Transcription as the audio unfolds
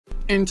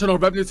Internal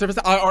Revenue Service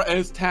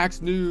IRS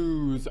tax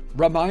news.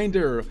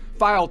 Reminder,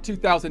 file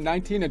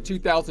 2019 and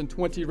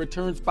 2020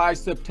 returns by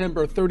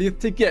September 30th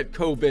to get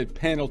COVID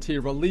penalty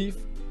relief.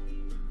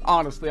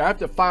 Honestly, I have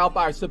to file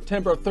by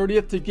September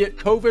 30th to get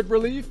COVID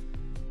relief?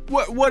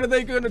 What are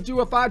they going to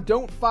do if I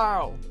don't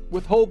file?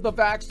 Withhold the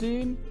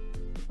vaccine?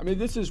 I mean,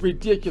 this is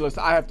ridiculous.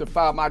 I have to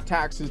file my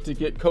taxes to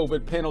get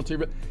COVID penalty.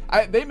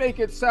 They make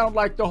it sound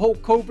like the whole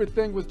COVID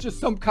thing was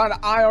just some kind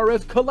of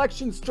IRS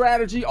collection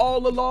strategy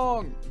all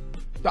along.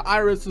 The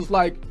IRS is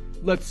like,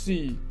 let's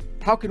see,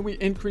 how can we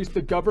increase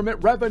the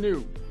government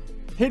revenue?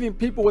 Hitting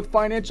people with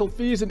financial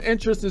fees and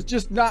interest is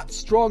just not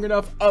strong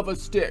enough of a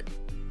stick.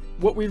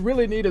 What we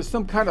really need is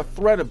some kind of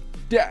threat of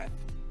death.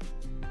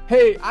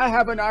 Hey, I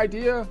have an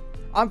idea.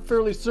 I'm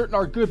fairly certain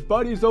our good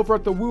buddies over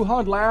at the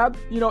Wuhan lab,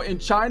 in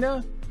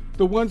China,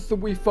 the ones that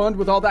we fund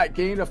with all that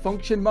gain of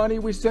function money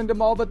we send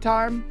them all the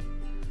time,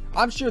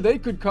 I'm sure they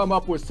could come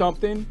up with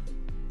something.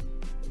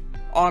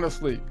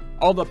 Honestly,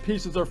 all the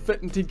pieces are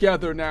fitting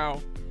together now.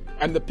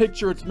 And the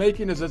picture it's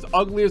making is as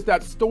ugly as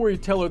that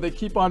storyteller they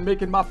keep on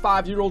making my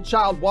 5-year-old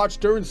child watch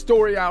during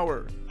story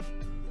hour.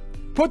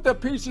 Put the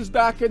pieces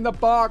back in the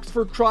box,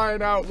 for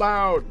crying out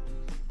loud.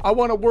 I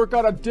want to work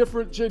on a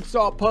different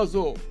jigsaw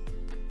puzzle.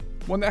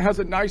 One that has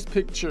a nice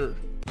picture.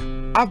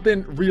 I've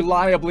been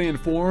reliably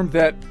informed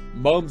that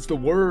mum's the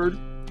word.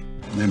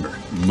 Remember,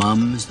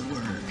 mum's the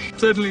word.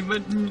 Certainly,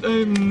 but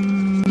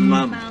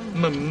mum.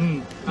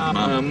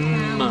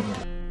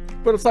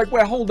 But it's like,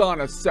 wait, hold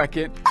on a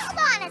second. Hold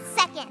on a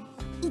second.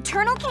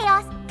 Eternal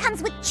chaos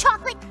comes with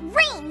chocolate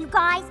rain, you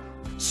guys.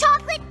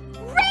 Chocolate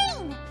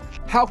rain!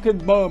 How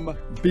can mum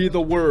be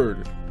the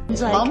word?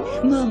 It's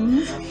like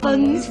mums,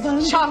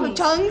 buns, chocolate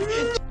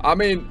tongues. I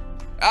mean,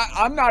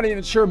 I'm not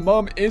even sure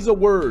mum is a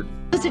word.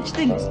 Such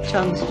things,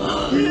 tongues.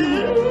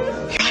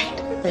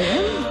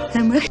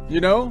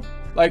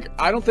 Like,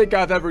 I don't think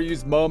I've ever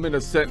used mum in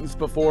a sentence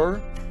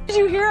before. Did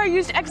you hear I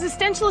used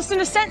existentialist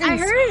in a sentence? I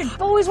heard.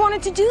 I've always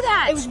wanted to do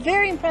that. It was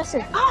very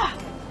impressive.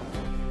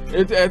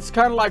 It's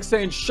kind of like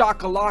saying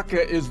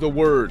shakalaka is the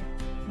word.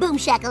 Boom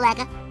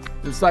shakalaka.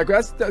 It's like,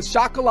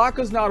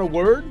 shakalaka's not a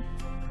word.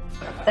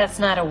 That's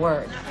not a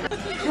word.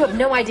 You have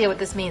no idea what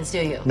this means, do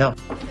you? No.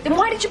 Then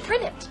why did you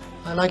print it?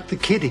 I like the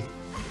kitty.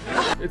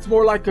 It's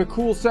more like a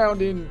cool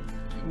sounding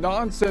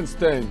nonsense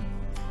thing.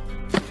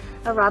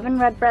 A robin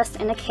redbreast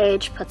in a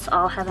cage puts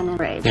all heaven in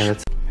rage. Yeah,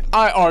 that's...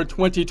 IR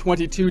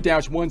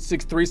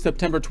 2022-163,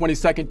 September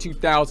 22nd,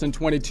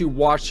 2022,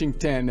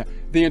 Washington.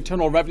 The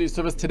Internal Revenue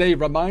Service today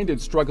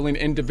reminded struggling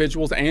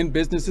individuals and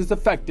businesses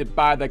affected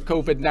by the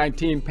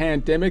COVID-19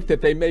 pandemic that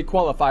they may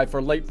qualify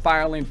for late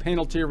filing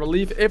penalty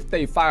relief if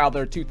they file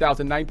their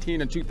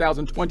 2019 and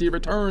 2020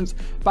 returns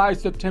by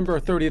September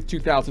 30th,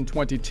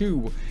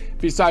 2022.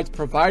 Besides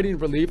providing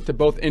relief to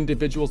both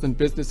individuals and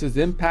businesses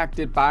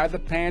impacted by the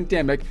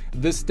pandemic,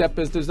 this step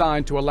is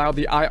designed to allow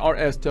the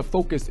IRS to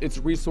focus its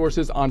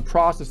resources on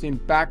processing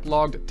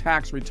backlogged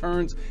tax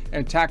returns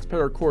and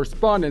taxpayer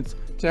correspondence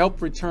to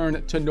help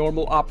return to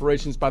normal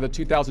operations by the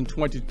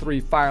 2023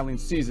 filing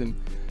season.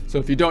 So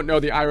if you don't know,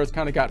 the IRS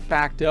kind of got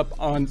backed up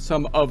on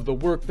some of the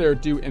work there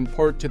due in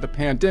part to the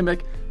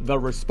pandemic, the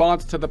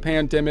response to the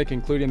pandemic,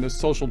 including the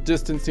social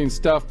distancing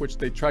stuff, which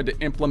they tried to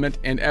implement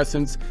in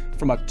essence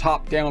from a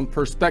top-down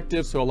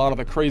perspective. So a lot of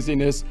the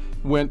craziness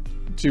went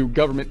to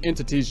government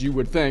entities, you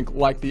would think,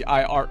 like the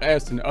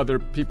IRS, and other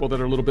people that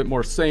are a little bit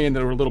more sane,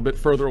 that are a little bit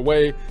further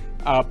away,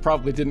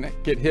 probably didn't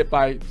get hit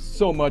by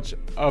so much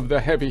of the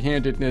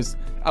heavy-handedness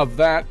of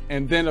that.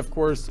 And then, of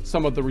course,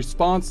 some of the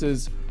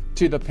responses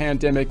to the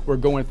pandemic were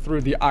going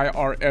through the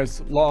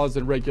IRS laws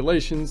and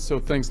regulations. So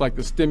things like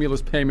the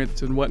stimulus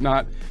payments and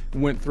whatnot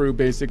went through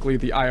basically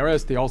the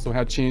IRS. They also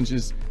had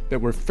changes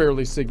that were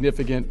fairly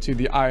significant to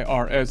the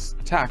IRS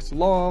tax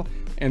law,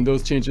 and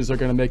those changes are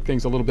going to make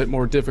things a little bit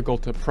more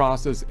difficult to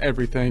process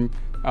everything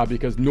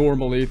because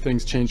normally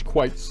things change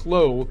quite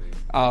slow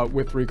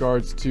with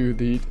regards to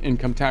the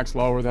income tax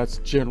law, or that's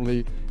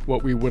generally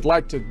what we would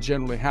like to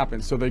generally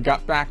happen. So they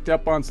got backed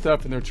up on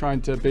stuff, and they're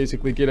trying to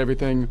basically get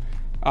everything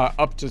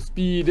up to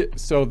speed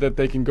so that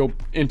they can go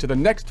into the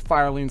next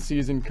filing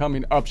season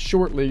coming up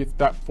shortly,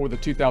 that for the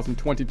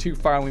 2022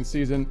 filing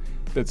season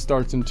that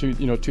starts in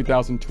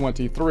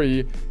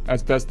 2023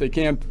 as best they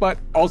can. But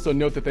also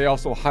note that they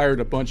also hired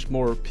a bunch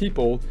more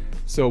people,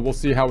 so we'll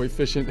see how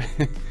efficient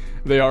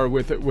they are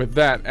with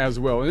that as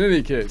well. In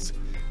any case,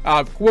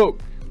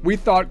 quote, "We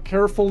thought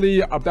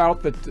carefully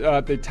about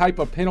the type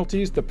of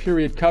penalties, the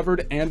period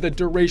covered, and the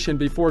duration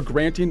before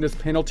granting this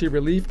penalty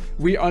relief.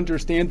 We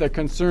understand the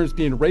concerns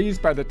being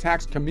raised by the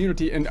tax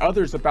community and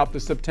others about the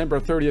September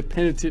 30th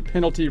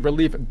penalty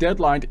relief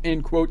deadline,"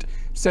 end quote,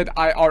 said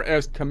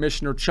IRS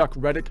Commissioner Chuck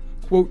Rettig.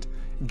 Quote,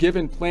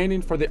 "Given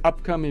planning for the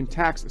upcoming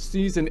tax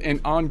season and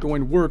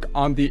ongoing work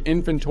on the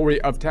inventory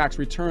of tax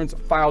returns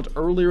filed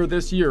earlier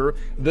this year,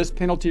 this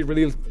penalty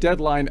relief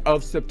deadline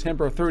of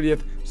September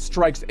 30th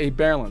strikes a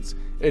balance.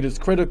 It is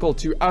critical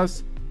to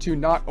us to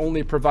not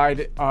only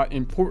provide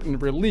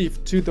important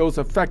relief to those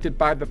affected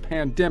by the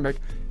pandemic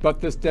but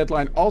this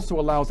deadline also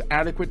allows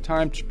adequate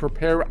time to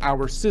prepare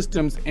our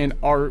systems and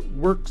our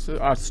work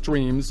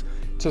streams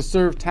to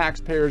serve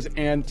taxpayers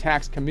and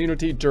tax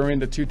community during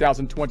the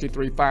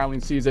 2023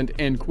 filing season,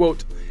 end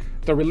quote.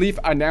 The relief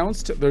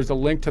announced, there's a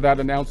link to that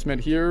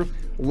announcement here,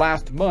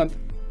 last month,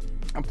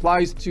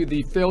 applies to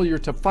the failure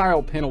to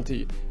file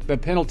penalty. The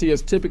penalty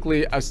is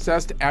typically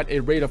assessed at a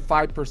rate of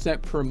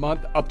 5% per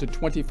month, up to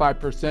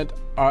 25%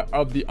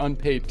 of the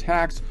unpaid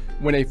tax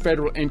when a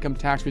federal income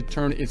tax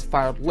return is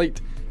filed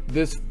late.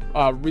 This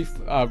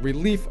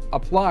relief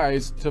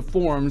applies to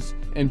forms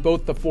in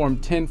both the Form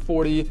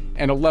 1040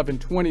 and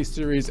 1120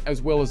 series,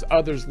 as well as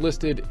others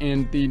listed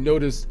in the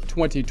Notice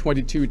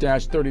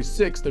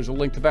 2022-36. There's a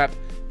link to that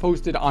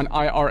posted on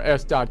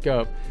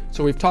irs.gov.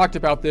 So we've talked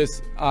about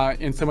this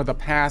in some of the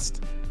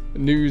past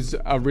news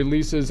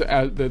releases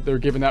that they're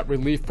giving that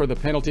relief for the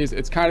penalties.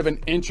 It's kind of an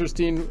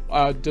interesting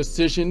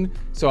decision,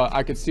 so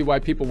I could see why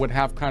people would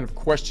have kind of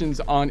questions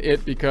on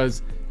it,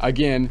 because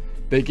again,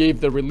 they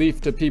gave the relief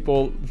to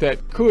people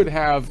that could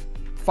have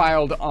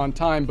filed on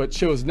time but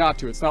chose not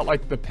to. It's not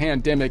like the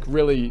pandemic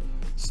really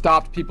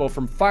stopped people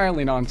from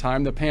filing on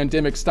time. The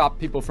pandemic stopped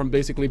people from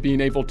basically being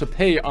able to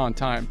pay on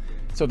time.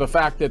 So the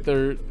fact that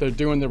they're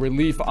doing the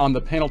relief on the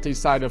penalty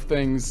side of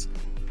things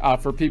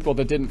for people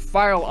that didn't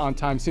file on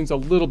time seems a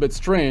little bit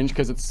strange,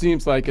 because it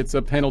seems like it's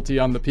a penalty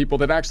on the people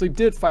that actually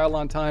did file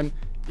on time,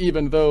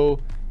 even though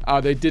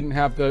they didn't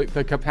have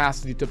the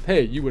capacity to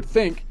pay. You would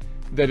think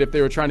that if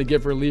they were trying to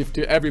give relief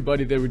to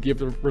everybody, they would give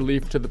the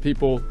relief to the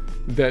people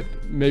that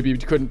maybe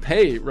couldn't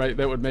pay, right?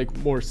 That would make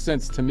more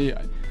sense to me.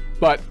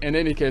 But in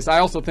any case, I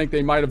also think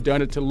they might have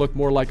done it to look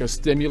more like a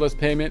stimulus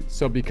payment.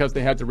 So because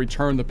they had to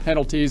return the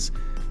penalties,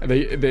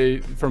 they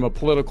from a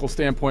political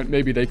standpoint,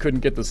 maybe they couldn't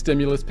get the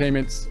stimulus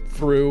payments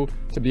through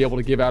to be able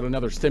to give out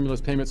another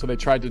stimulus payment. So they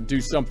tried to do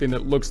something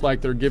that looks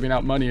like they're giving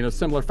out money in a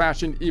similar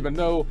fashion, even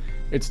though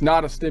it's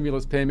not a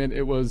stimulus payment.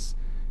 It was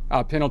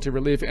penalty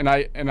relief. And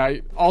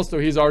I also,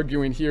 he's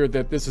arguing here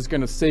that this is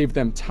going to save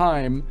them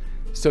time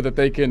so that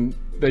they can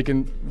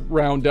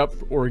round up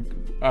or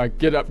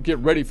get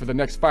ready for the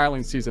next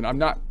filing season. I'm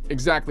not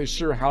exactly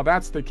sure how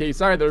that's the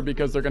case either,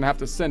 because they're going to have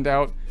to send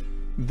out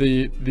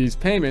these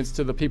payments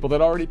to the people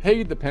that already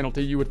paid the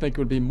penalty. You would think it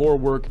would be more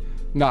work,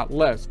 not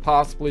less.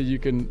 Possibly you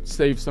can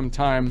save some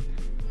time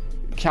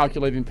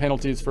calculating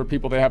penalties for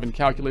people they haven't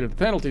calculated the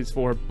penalties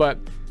for. But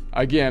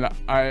again,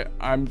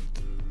 I'm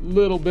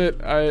little bit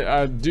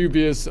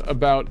dubious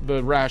about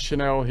the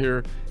rationale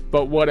here,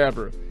 but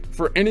whatever.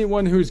 For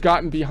anyone who's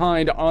gotten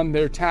behind on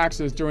their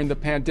taxes during the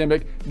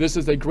pandemic, this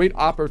is a great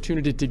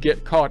opportunity to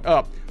get caught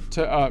up.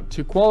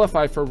 To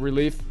qualify for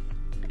relief,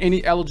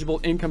 any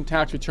eligible income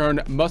tax return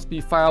must be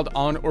filed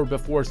on or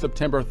before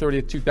September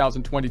 30th,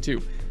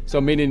 2022. So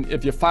meaning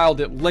if you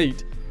filed it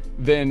late,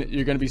 then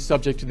you're going to be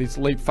subject to these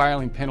late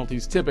filing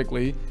penalties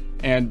typically,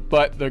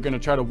 but they're going to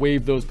try to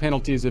waive those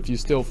penalties if you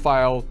still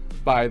file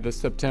by the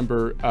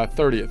September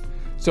 30th.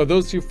 So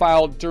those who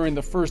filed during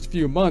the first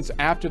few months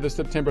after the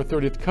September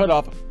 30th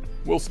cutoff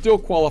will still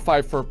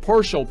qualify for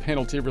partial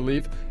penalty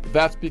relief.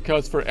 That's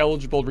because for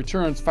eligible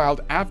returns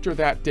filed after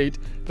that date,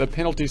 the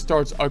penalty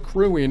starts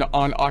accruing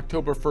on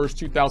October 1st,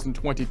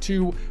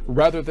 2022,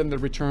 rather than the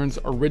return's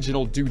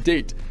original due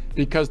date.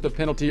 Because the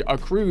penalty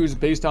accrues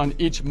based on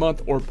each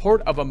month or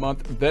part of a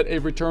month that a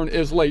return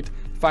is late,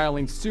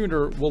 filing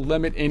sooner will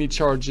limit any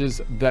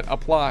charges that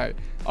apply.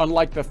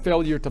 Unlike the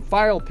failure to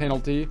file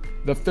penalty,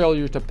 the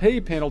failure to pay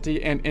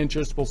penalty and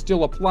interest will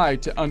still apply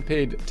to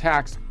unpaid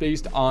tax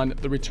based on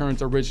the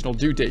return's original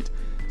due date.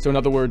 So in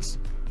other words,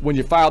 when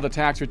you file the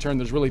tax return,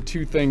 there's really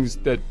two things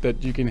that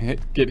you can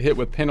get hit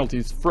with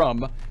penalties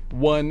from.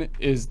 One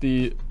is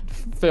the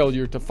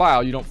failure to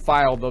file. You don't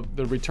file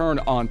the return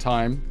on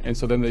time, and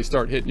so then they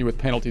start hitting you with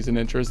penalties and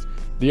interest.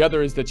 The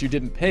other is that you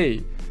didn't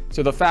pay.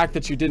 So the fact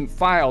that you didn't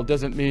file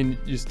doesn't mean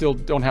you still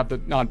don't have the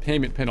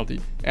non-payment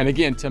penalty. And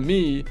again, to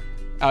me,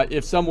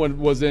 if someone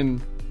was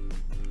in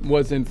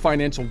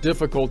financial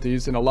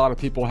difficulties, and a lot of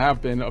people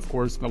have been, of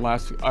course, in the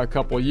last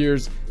couple of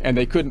years, and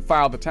they couldn't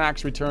file the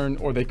tax return,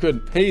 or they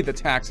couldn't pay the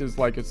taxes,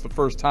 like it's the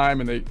first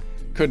time and they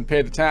couldn't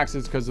pay the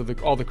taxes because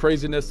of all the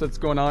craziness that's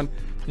going on,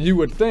 you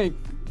would think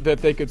that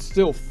they could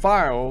still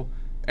file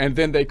and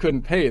then they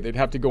couldn't pay. They'd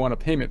have to go on a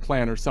payment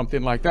plan or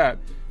something like that.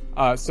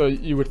 So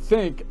you would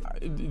think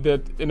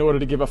that in order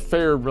to give a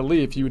fair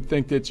relief, you would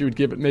think that you would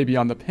give it maybe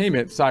on the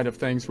payment side of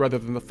things rather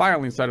than the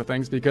filing side of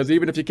things, because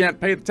even if you can't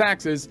pay the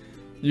taxes,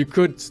 you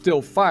could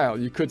still file.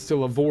 You could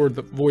still avoid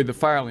the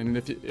filing.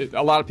 And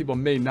a lot of people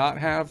may not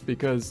have,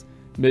 because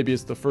maybe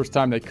it's the first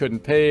time they couldn't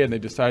pay and they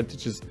decided to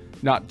just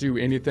not do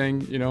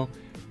anything, you know.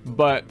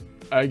 But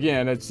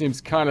again, it seems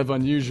kind of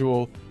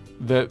unusual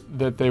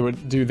that they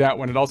would do that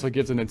when it also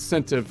gives an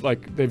incentive.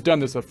 Like they've done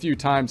this a few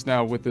times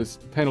now with this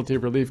penalty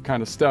relief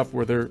kind of stuff,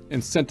 where they're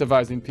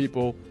incentivizing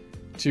people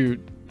to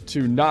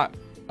not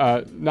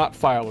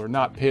file or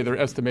not pay their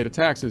estimated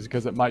taxes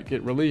because it might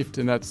get relieved,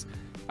 and that's,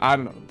 I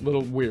don't know, a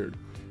little weird.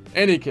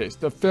 Any case,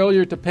 the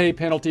failure to pay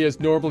penalty is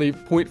normally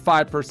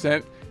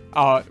 0.5%,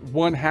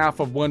 1/2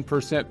 of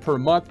 1% per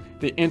month,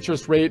 The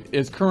interest rate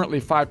is currently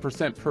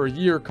 5% per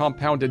year,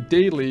 compounded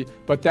daily,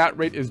 but that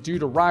rate is due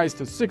to rise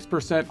to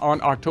 6%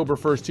 on October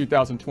 1st,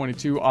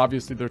 2022.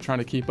 Obviously, they're trying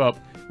to keep up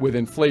with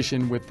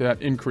inflation with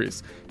that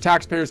increase.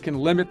 Taxpayers can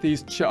limit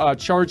these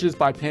charges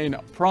by paying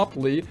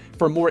promptly.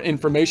 For more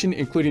information,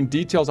 including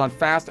details on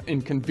fast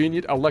and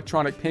convenient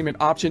electronic payment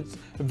options,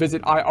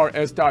 visit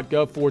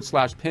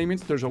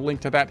irs.gov/payments. There's a link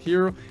to that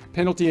here.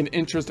 Penalty and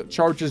interest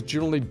charges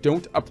generally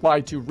don't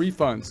apply to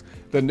refunds.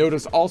 The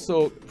notice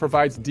also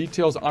provides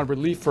details on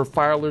relief for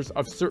filers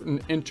of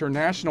certain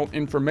international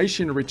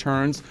information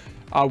returns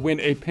when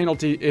a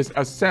penalty is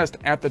assessed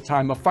at the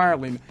time of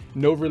filing.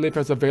 No relief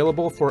is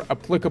available for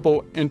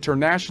applicable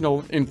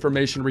international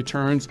information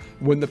returns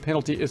when the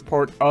penalty is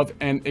part of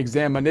an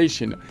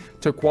examination.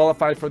 To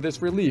qualify for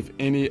this relief,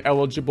 any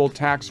eligible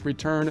tax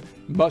return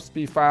must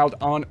be filed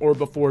on or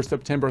before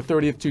September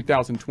 30th,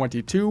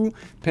 2022.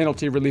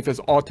 Penalty relief is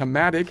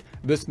automatic.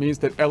 This means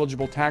that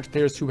eligible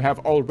taxpayers who have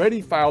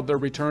already filed their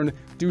return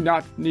do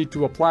not need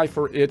to apply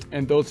for it,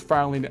 and those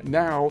filing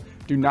now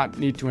do not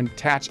need to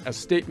attach a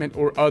statement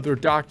or other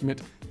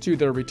document to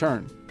their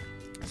return.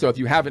 So if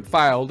you haven't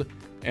filed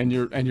and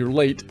you're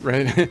late,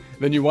 right,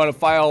 then you want to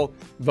file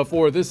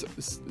before this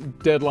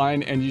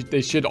deadline, and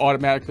they should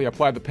automatically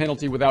apply the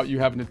penalty without you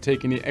having to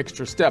take any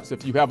extra steps.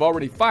 If you have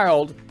already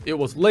filed, it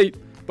was late,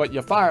 but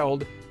you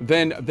filed,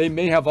 then they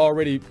may have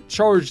already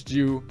charged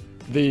you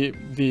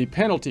the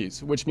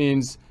penalties, which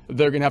means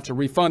they're going to have to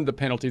refund the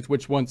penalties,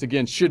 which once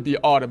again should be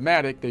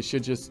automatic. They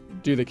should just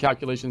do the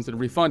calculations and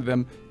refund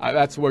them.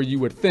 That's where you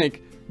would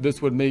think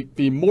this would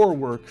be more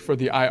work for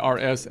the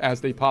IRS,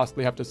 as they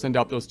possibly have to send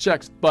out those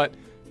checks, but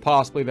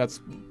possibly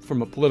that's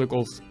from a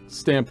political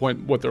standpoint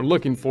what they're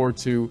looking for,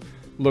 to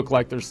look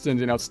like they're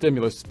sending out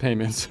stimulus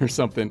payments or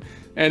something.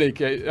 Any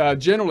case,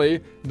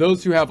 generally,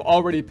 those who have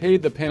already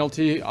paid the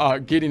penalty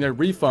getting their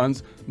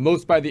refunds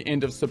most by the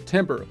end of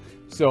September.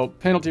 So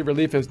penalty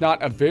relief is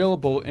not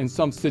available in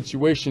some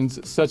situations,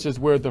 such as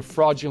where the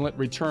fraudulent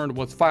return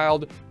was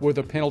filed, where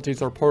the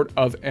penalties are part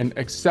of an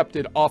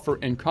accepted offer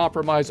in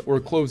compromise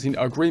or closing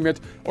agreement,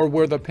 or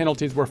where the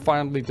penalties were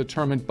finally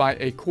determined by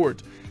a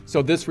court.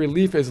 So this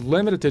relief is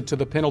limited to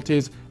the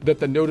penalties that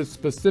the notice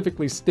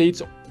specifically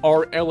states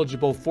are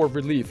eligible for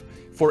relief.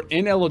 For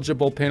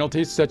ineligible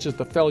penalties, such as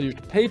the failure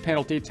to pay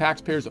penalty,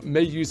 taxpayers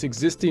may use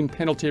existing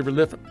penalty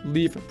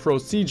relief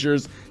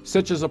procedures,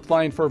 such as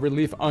applying for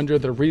relief under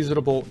the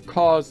reasonable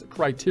cause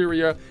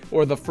criteria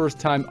or the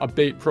first-time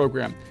abate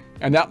program.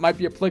 And that might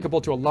be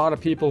applicable to a lot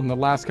of people in the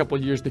last couple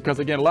of years, because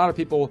again, a lot of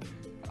people,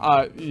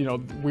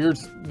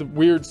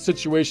 weird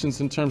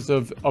situations in terms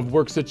of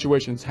work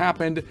situations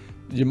happened.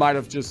 You might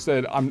have just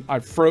said, I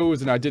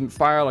froze and I didn't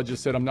file. I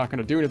just said, I'm not going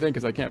to do anything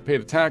because I can't pay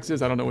the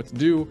taxes. I don't know what to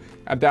do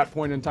at that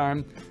point in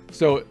time.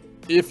 So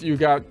if you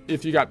got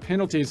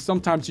penalties,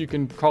 sometimes you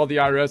can call the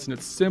IRS, and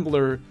it's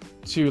similar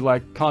to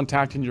like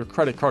contacting your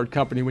credit card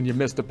company when you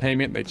missed a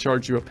payment and they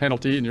charge you a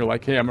penalty, and you're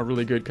like, hey, I'm a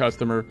really good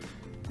customer,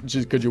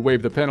 just could you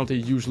waive the penalty?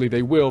 Usually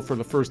they will for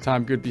the first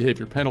time good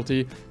behavior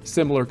penalty.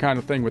 Similar kind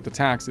of thing with the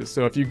taxes.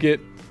 So if you get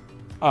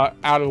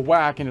out of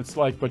whack, and it's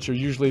like, but you're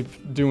usually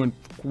doing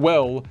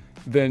well,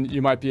 then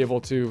you might be able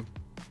to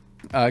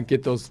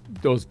get those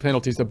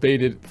penalties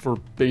abated for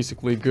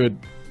basically good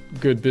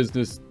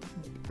business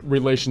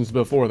relations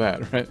before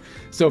that, right?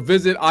 So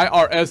visit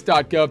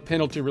irs.gov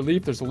penalty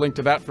relief. There's a link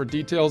to that for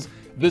details.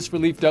 This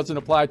relief doesn't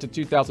apply to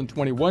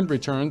 2021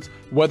 returns.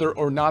 Whether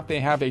or not they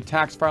have a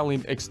tax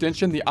filing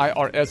extension, the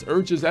IRS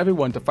urges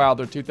everyone to file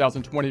their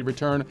 2020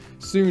 return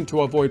soon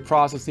to avoid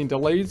processing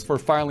delays. For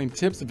filing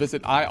tips,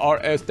 visit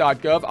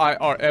irs.gov,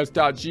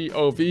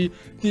 irs.gov,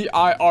 the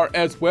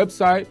IRS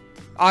website,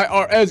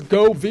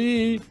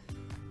 IRS.gov.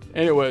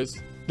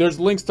 Anyways, there's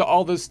links to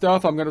all this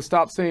stuff. I'm going to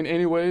stop saying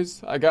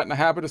anyways. I got in the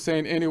habit of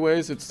saying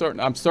anyways.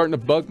 I'm starting to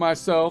bug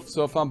myself.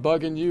 So if I'm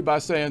bugging you by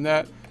saying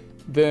that,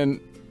 then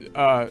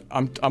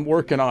I'm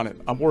working on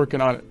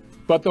it.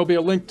 But there'll be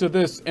a link to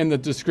this in the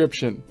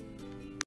description.